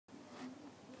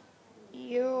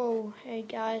Oh, hey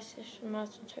guys, this is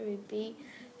MstrTobyB.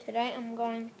 Today I'm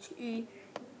going to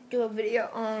do a video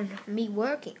on me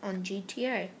working on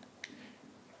GTA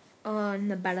on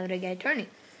the Battle of the Gay Tony.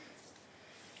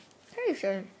 Okay,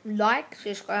 so like,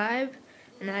 subscribe,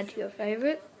 and add to your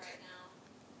favorites.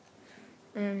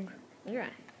 And yeah,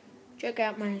 check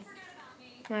out my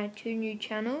two new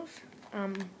channels.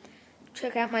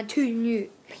 Check out my two new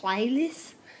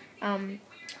playlists.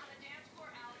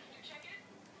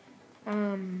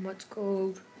 What's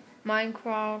called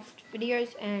Minecraft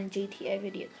videos and GTA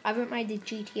videos. I haven't made the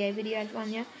GTA videos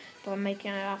one yet, but I'm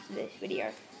making it after this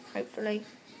video, hopefully,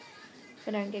 if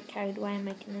I don't get carried away and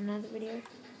making another video.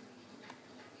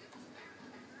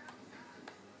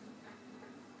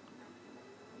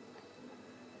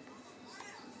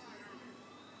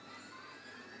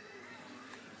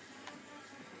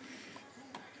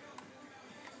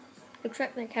 Looks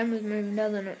like the camera's moving,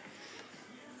 doesn't it?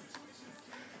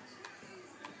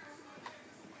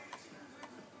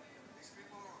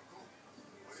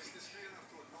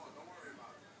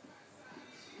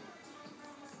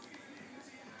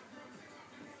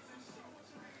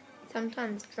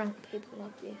 Sometimes drunk people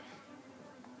love this.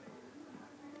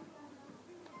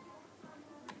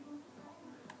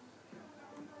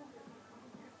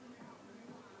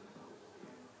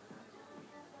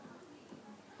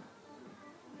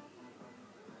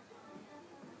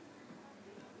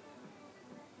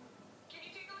 Can you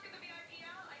take a look at the VIP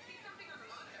out? I see something on the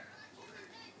monitor.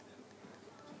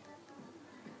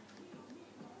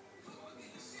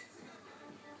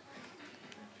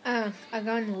 I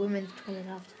go in the women's toilet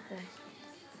after today.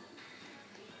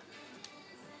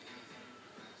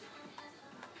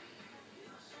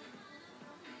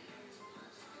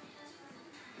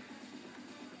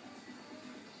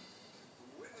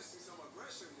 Witnessing some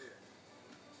aggression here.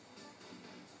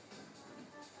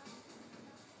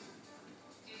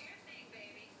 Do your thing,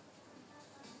 baby.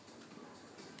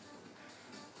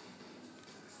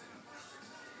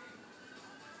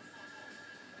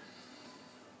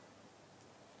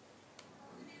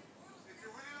 If you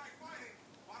really like fighting,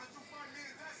 why don't you fight me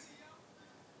and Desi?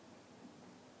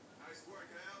 Nice work,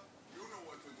 Al. You know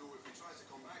what to do if he tries to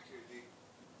come back here, D.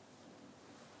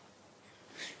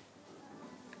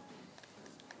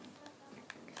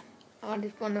 I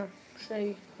just want to show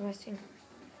you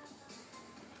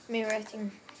me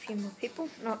arresting a few more people.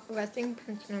 Not arresting,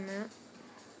 punching them out.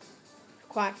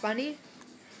 Quite funny.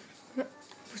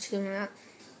 Pushing them out.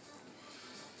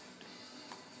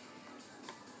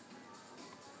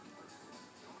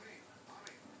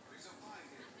 Things are fine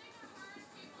here.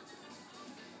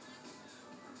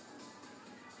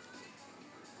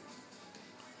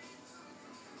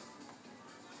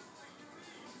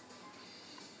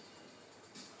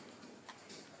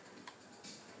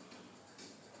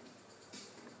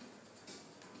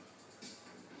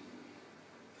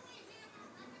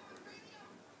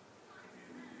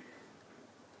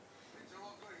 Things are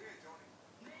all good here, Tony.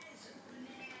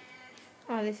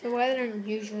 Oh, this is weather and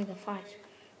usually the fight.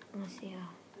 Let's see how.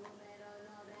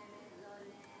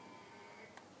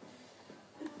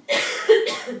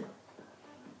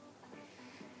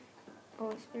 Oh,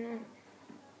 it's been on.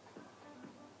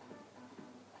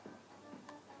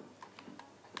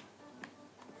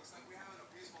 Looks like we're having a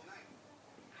peaceful night.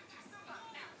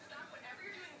 Now, stop whatever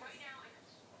you're doing right now.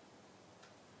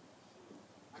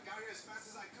 I got here as fast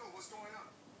as I could. What's going on?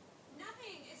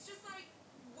 Nothing. It's just like,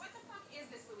 what the fuck is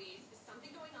this, Louise? Is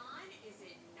something going on? Is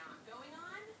it not going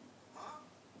on? Huh?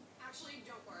 Actually,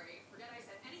 don't worry. Forget I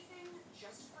said anything.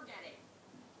 Just forget it.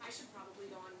 I should probably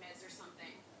go on meds or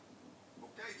something.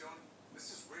 Okay, Tony. This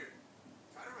is weird.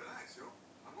 Try to relax, yo.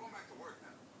 I'm going back to work now.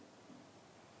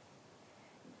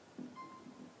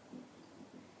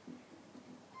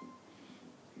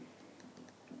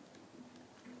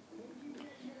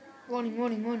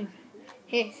 Warning.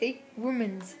 Here, see?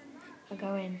 Women's. I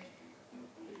go in.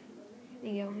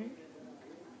 You go in.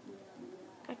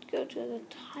 Got to go to the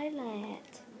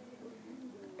toilet.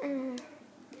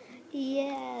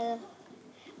 Yeah.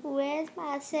 Where's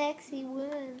my sexy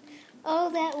woman?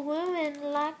 Oh, that woman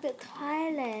locked the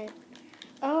toilet.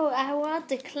 Oh, I want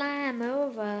to climb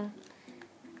over.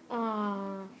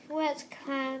 Oh, let's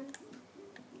climb.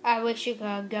 I wish you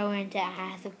could go into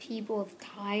other people's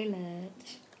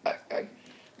toilets. That'd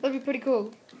be pretty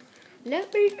cool.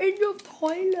 Let me in your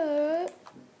toilet.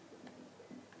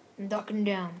 I'm ducking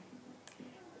down.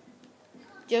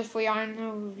 Just for y'all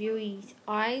know viewers'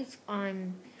 eyes,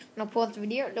 I'm gonna pause the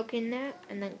video, look in there,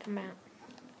 and then come out.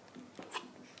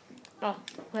 Oh,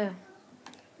 well.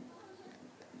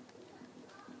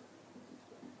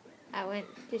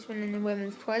 Just went in the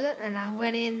women's toilet, and I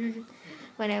went in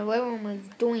when a woman was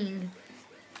doing.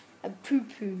 a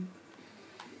poo-poo.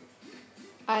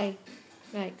 I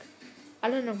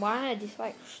don't know why I just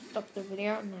stopped the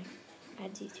video and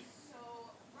add YouTube.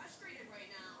 So frustrated right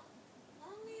now.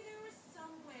 Only there was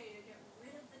some way to get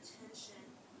rid of the tension.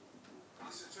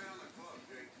 Concentrate on the club,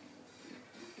 Jake.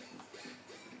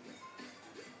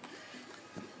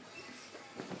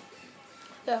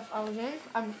 So if I was in,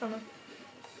 I'm just gonna.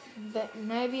 But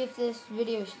maybe if this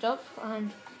video stops,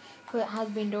 because it has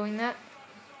been doing that.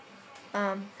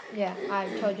 Yeah, I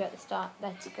told you at the start.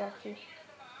 That's exactly.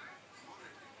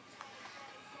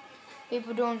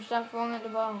 People doing stuff wrong at the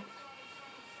bar.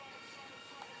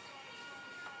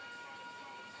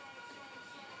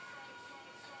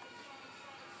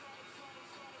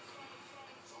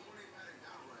 Somebody pat it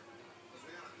down right. Because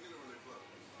we got a killer in the club.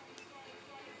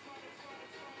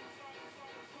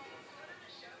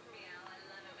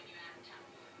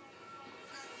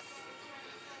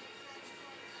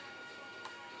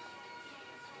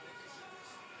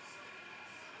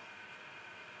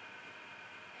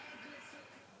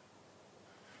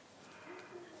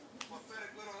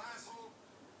 Pathetic little asshole.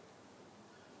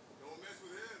 Don't mess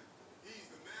with him. He's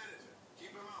the manager.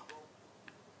 Keep him out, bro.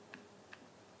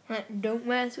 Don't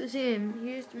mess with him.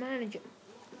 He's the manager.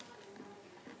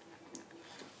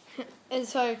 And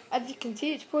so, as you can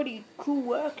see, it's pretty cool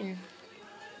working.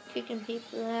 Kicking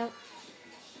people out.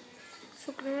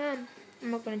 Looking around.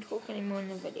 I'm not going to talk anymore in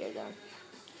the video though.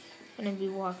 I'm going to be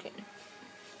walking.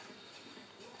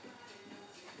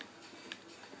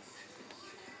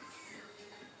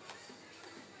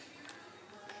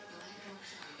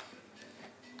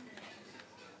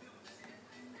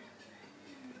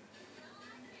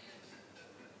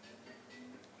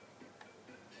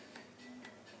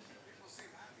 People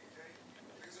seem happy, Jake.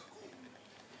 Things are cool.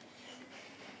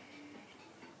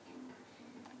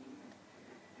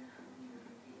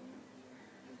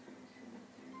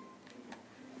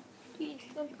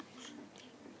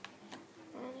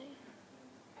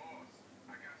 Boss,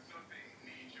 I got something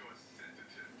needs your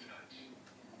sensitive touch.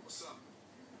 What's up?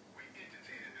 We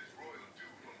entertaining this royal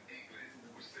dude from England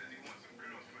who says he wants some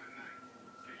girls for the night.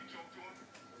 Can you talk to him?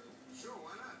 Sure,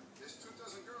 why not? There's 2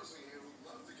 dozen girls in here who'd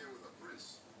love to get with a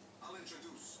prince. I'll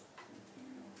introduce.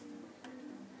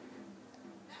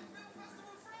 That film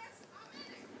festival in France? I'm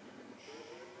in it.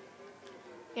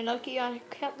 You're lucky I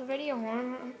kept the video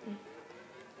on.